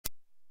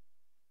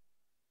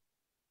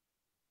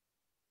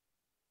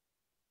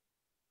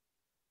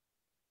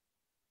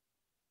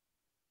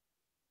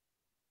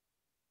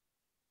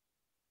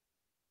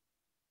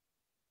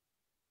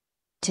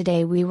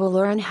Today we will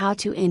learn how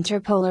to enter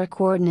polar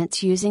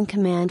coordinates using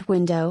command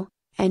window,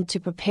 and to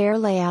prepare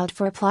layout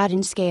for a plot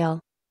in scale.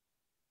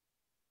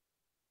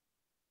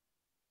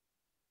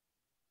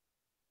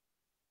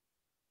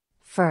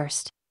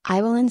 First,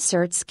 I will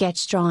insert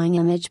sketch drawing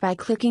image by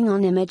clicking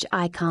on image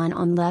icon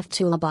on left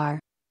toolbar.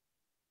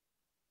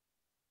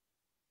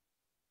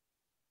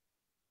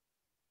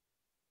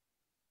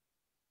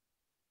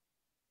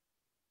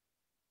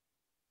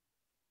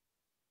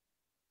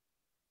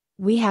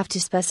 We have to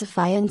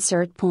specify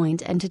insert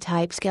point and to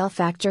type scale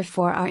factor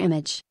for our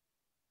image.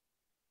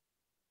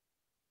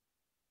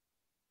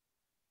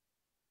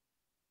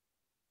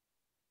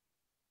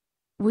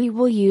 We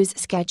will use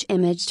sketch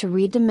image to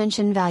read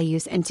dimension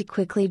values and to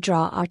quickly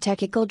draw our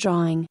technical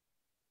drawing.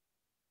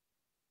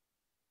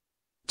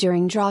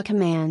 During draw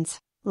commands,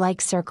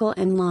 like circle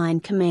and line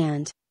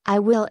command, I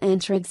will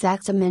enter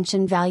exact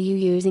dimension value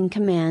using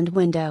command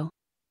window.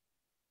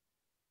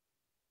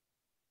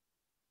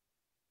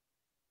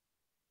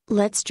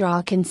 Let's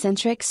draw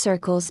concentric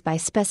circles by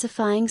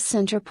specifying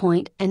center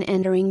point and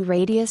entering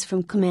radius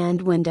from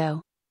command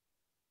window.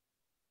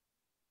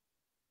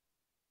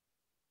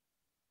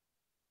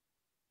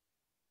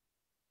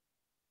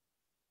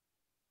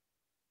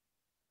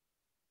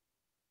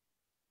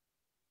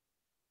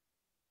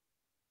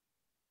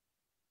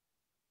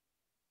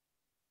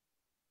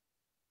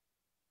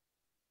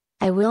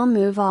 I will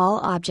move all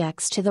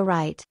objects to the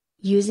right,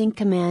 using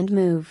command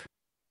move.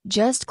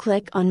 Just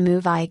click on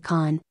move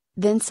icon,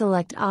 then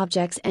select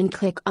objects and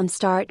click on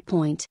start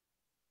point.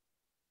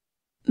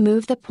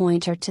 Move the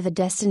pointer to the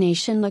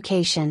destination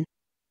location.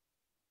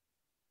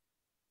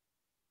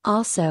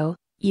 Also,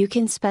 you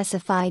can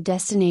specify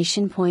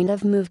destination point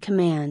of move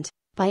command,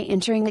 by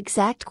entering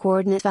exact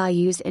coordinate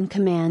values in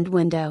command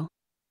window.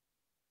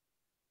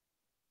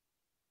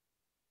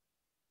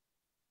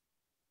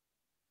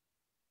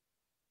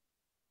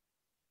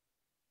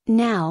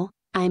 Now,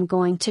 I'm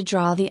going to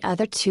draw the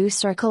other two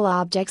circle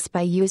objects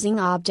by using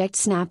object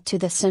snap to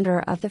the center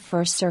of the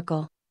first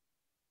circle.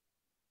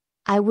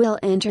 I will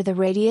enter the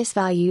radius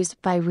values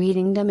by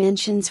reading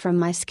dimensions from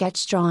my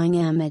sketch drawing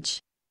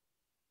image.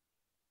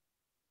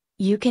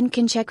 You can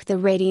check the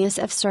radius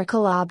of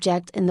circle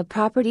object in the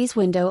properties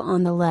window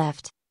on the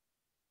left.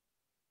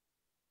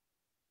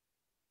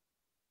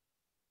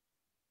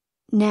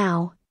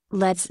 Now,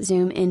 let's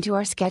zoom into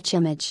our sketch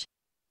image.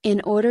 In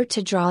order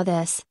to draw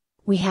this,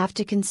 we have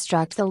to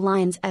construct the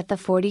lines at the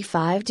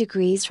 45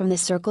 degrees from the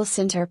circle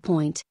center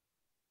point.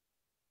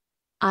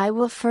 I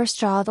will first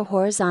draw the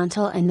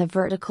horizontal and the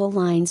vertical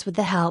lines with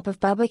the help of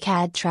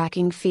CAD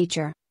tracking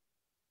feature.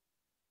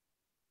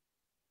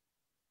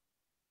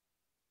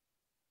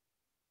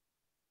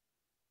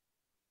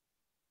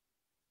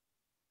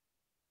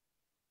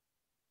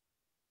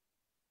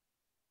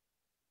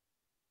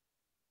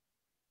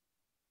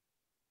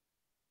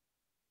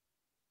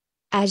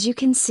 As you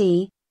can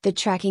see, the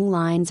tracking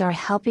lines are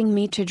helping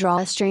me to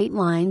draw straight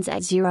lines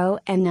at 0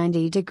 and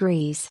 90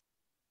 degrees.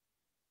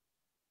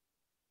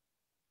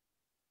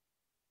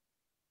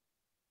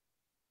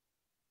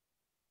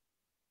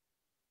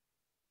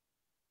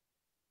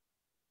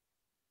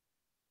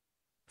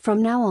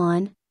 From now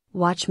on,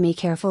 watch me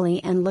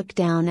carefully and look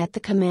down at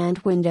the command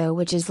window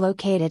which is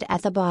located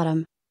at the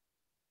bottom.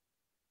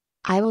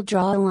 I will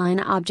draw a line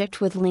object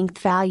with length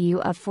value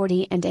of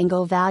 40 and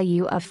angle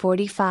value of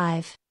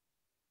 45.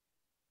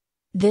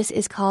 This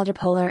is called a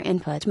polar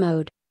input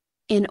mode.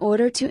 In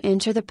order to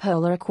enter the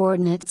polar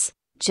coordinates,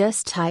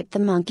 just type the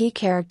monkey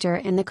character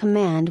in the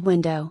command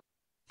window.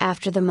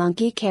 After the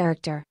monkey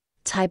character,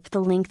 type the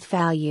length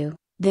value,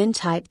 then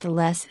type the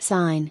less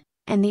sign,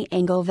 and the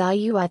angle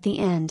value at the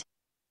end.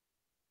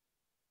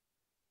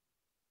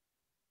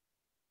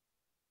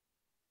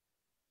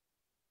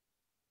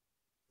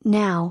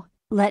 Now,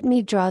 let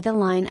me draw the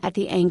line at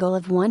the angle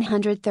of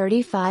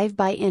 135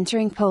 by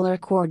entering polar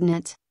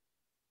coordinate.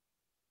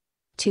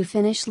 To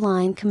finish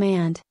line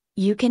command,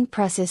 you can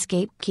press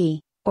escape key,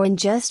 or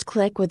just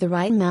click with the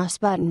right mouse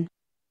button.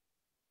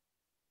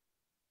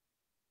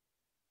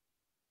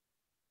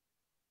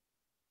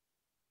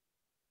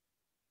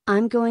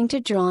 I'm going to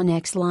draw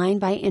next line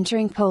by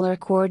entering polar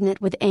coordinate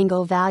with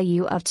angle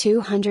value of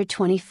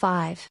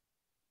 225.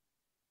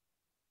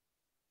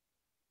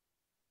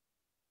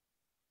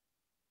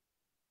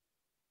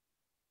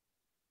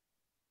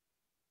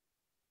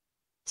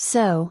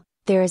 So,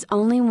 there is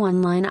only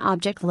one line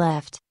object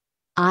left.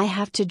 I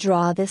have to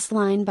draw this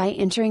line by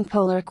entering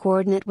polar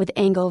coordinate with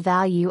angle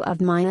value of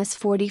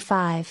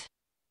 -45.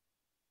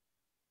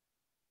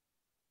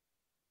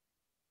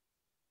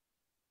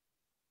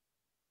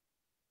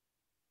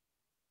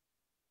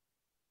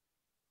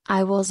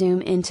 I will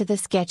zoom into the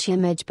sketch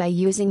image by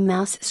using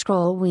mouse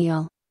scroll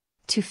wheel.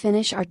 To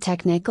finish our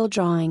technical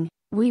drawing,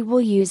 we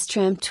will use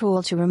trim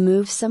tool to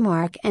remove some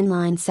arc and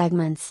line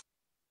segments.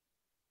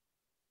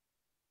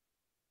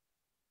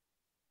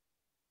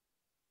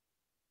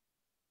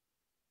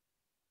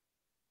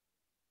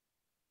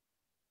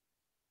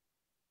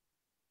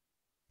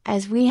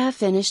 As we have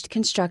finished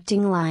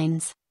constructing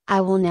lines,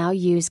 I will now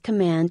use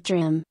command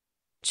trim.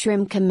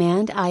 Trim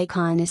command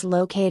icon is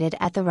located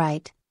at the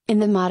right, in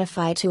the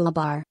Modify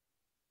toolbar.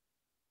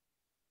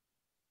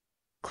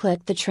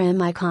 Click the trim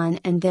icon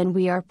and then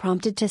we are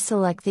prompted to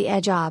select the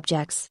edge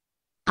objects.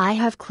 I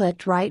have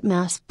clicked right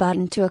mouse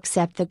button to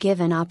accept the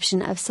given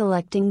option of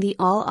selecting the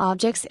all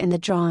objects in the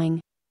drawing.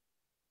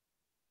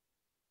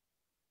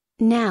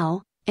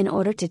 Now, in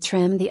order to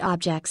trim the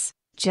objects,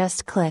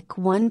 just click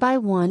one by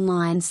one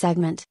line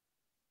segment.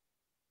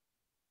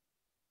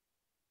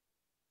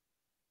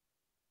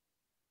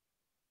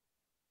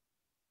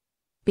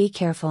 Be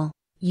careful,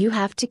 you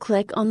have to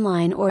click on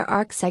line or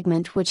arc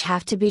segment which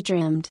have to be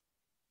trimmed.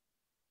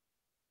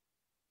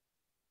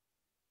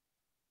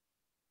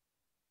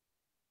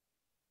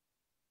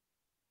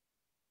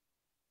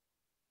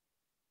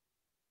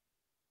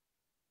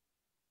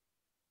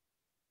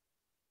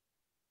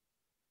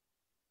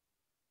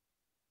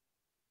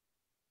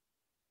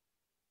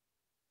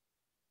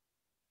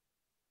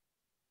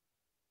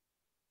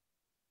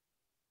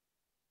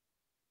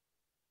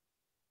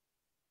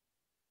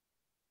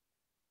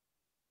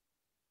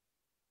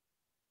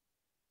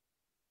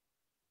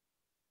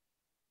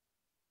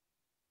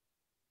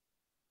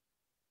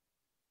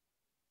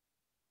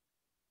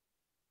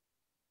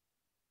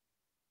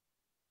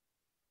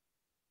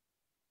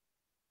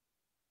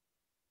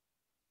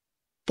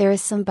 There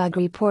is some bug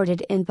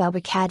reported in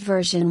CAD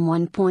version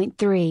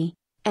 1.3,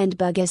 and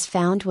bug is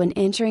found when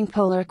entering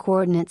polar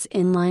coordinates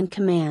in line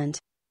command.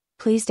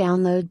 Please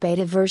download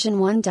beta version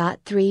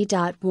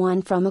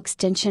 1.3.1 from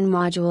extension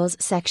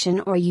modules section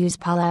or use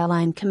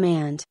polyline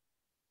command.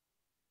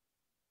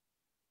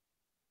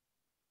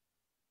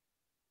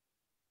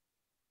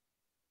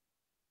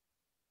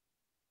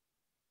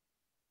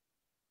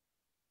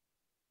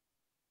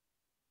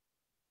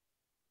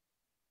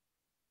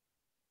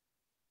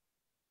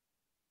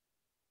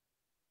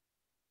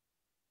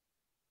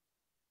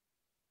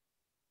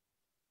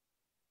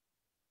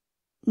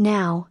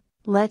 Now,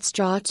 let's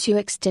draw two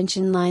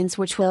extension lines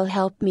which will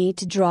help me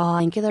to draw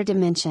angular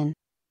dimension.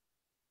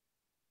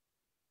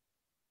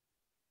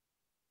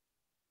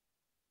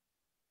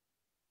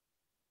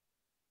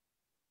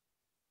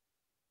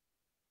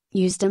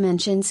 Use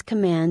dimensions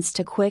commands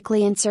to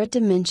quickly insert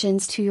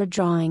dimensions to your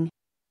drawing.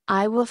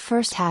 I will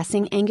first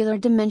passing angular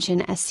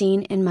dimension as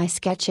seen in my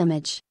sketch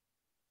image.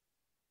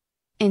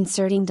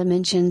 Inserting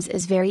dimensions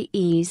is very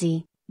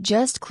easy.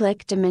 Just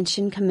click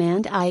dimension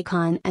command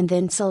icon and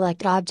then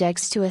select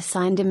objects to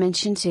assign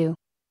dimension to.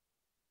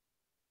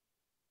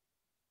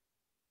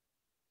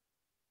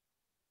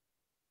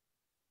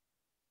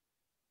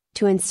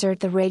 To insert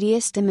the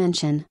radius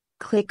dimension,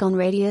 click on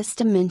radius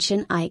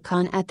dimension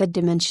icon at the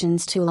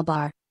dimensions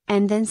toolbar,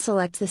 and then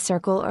select the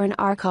circle or an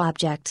arc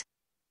object.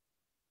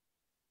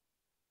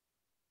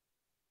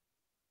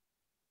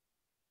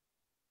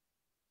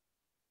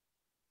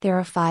 There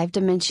are 5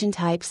 dimension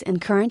types in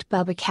current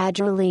CAD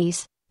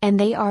release, and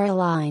they are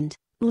aligned,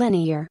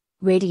 linear,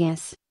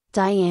 radius,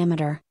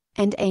 diameter,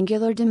 and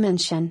angular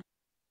dimension.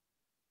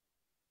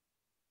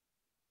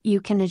 You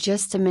can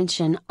adjust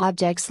dimension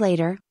objects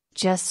later,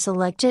 just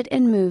select it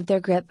and move their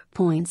grip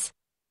points.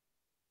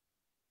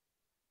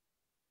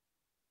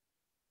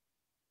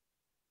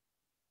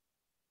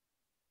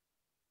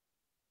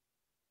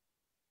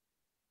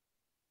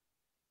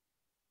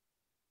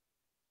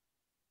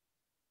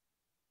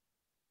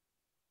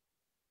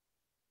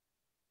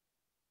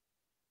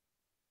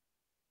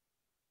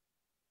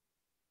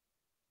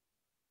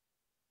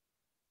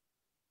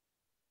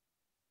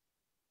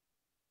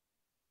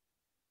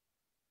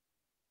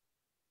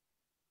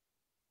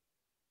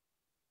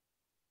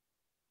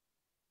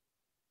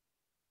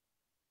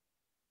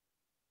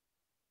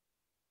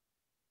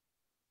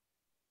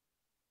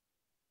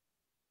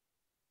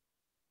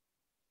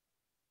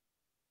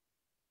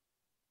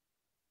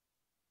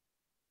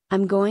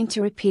 I'm going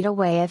to repeat a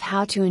way of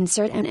how to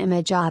insert an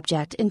image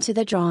object into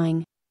the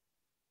drawing.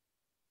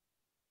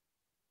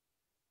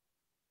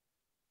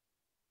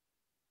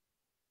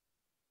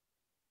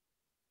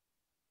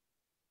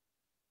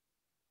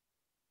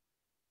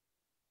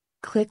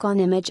 Click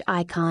on image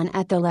icon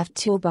at the left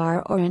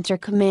toolbar or enter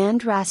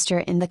command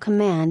raster in the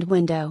command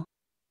window.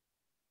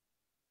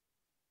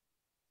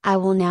 I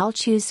will now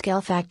choose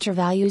scale factor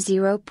value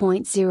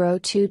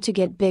 0.02 to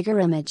get bigger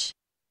image.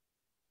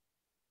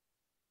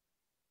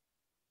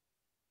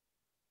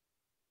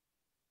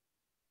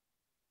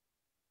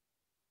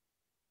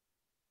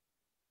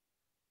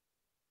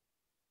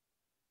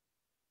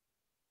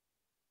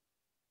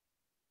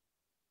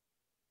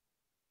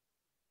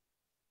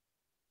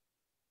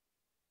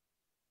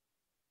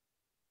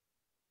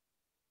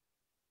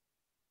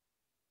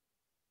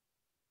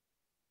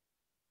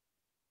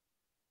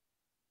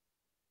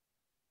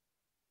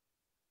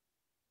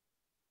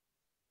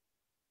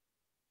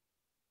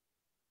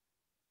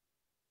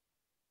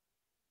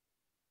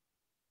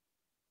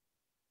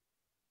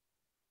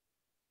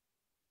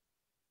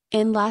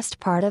 In last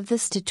part of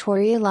this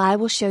tutorial I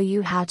will show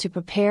you how to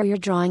prepare your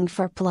drawing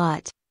for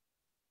plot.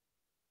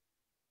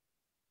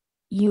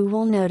 You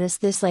will notice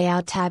this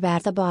layout tab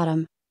at the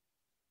bottom.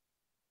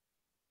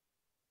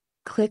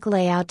 Click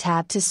Layout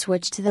tab to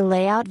switch to the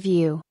Layout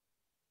view.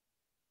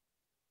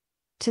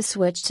 To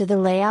switch to the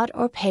Layout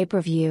or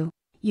Paper view,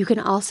 you can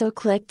also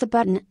click the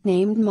button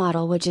named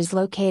Model, which is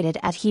located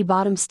at the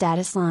bottom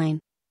status line.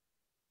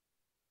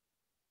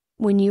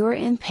 When you are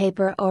in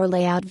Paper or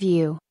Layout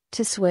view,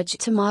 to switch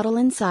to Model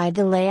inside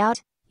the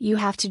layout, you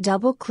have to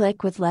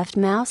double-click with left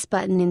mouse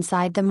button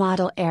inside the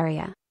model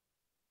area.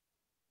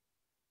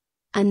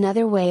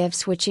 Another way of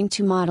switching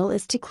to model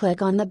is to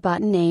click on the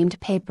button named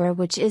Paper,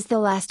 which is the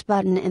last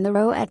button in the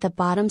row at the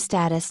bottom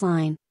status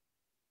line.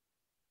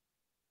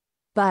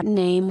 Button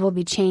name will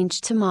be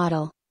changed to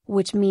Model,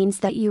 which means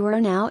that you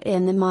are now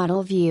in the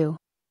model view.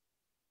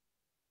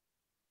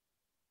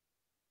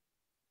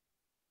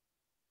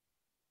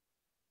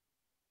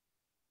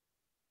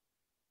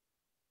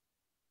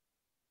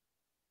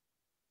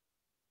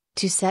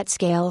 To set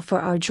scale for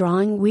our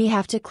drawing, we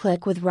have to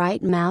click with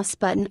right mouse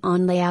button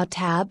on Layout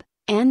tab,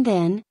 and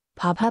then,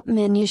 pop-up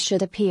menu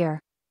should appear.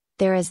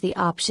 There is the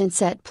option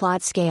Set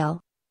Plot Scale.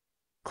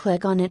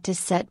 Click on it to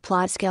set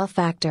plot scale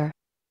factor.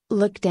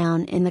 Look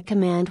down in the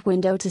command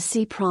window to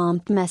see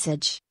prompt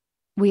message.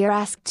 We are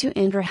asked to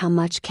enter how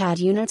much CAD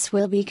units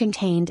will be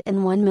contained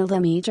in 1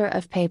 mm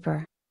of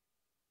paper.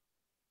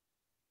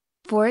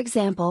 For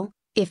example,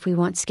 if we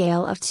want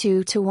scale of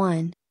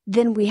 2:1,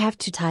 then we have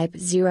to type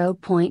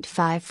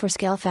 0.5 for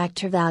scale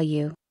factor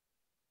value.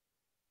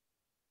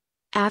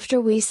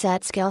 After we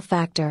set scale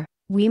factor,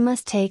 we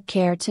must take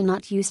care to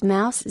not use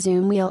mouse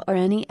zoom wheel or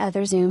any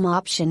other zoom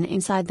option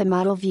inside the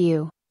model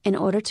view, in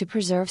order to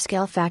preserve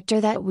scale factor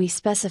that we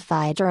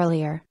specified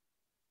earlier.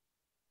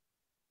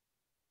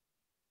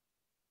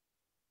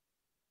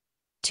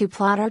 To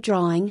plot our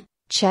drawing,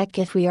 check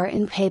if we are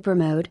in paper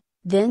mode,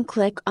 then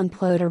click on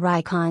Plotter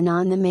icon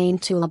on the main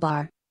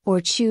toolbar,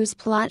 or choose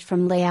Plot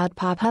from Layout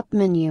pop-up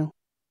menu.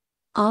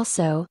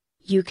 Also,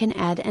 you can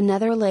add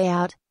another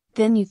layout,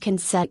 then you can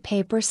set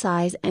paper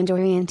size and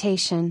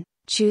orientation,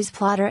 choose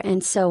plotter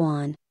and so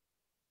on.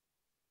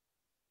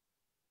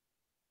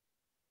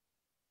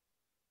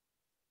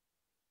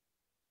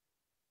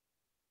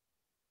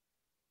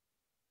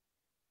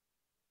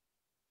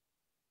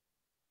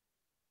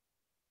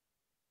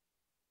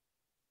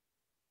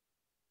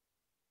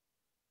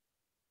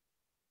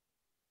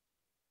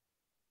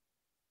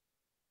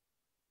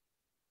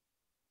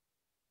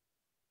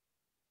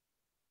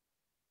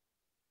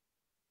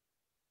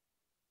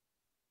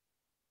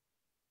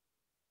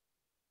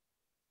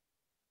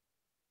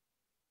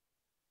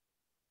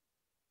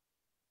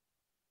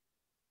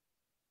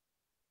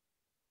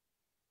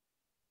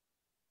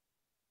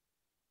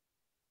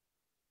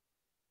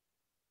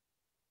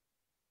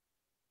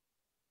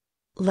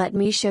 Let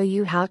me show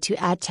you how to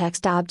add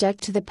text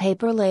object to the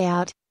paper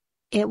layout.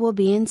 It will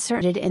be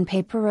inserted in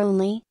paper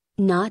only,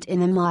 not in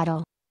the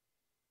model.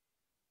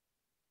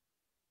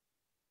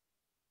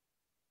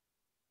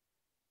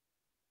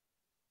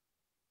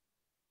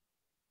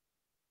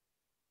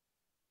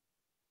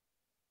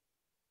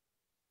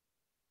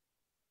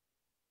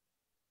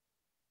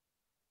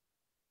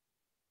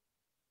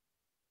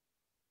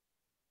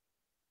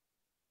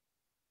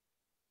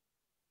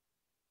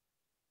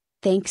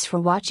 Thanks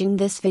for watching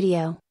this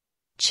video.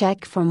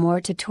 Check for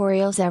more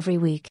tutorials every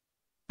week.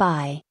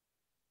 Bye.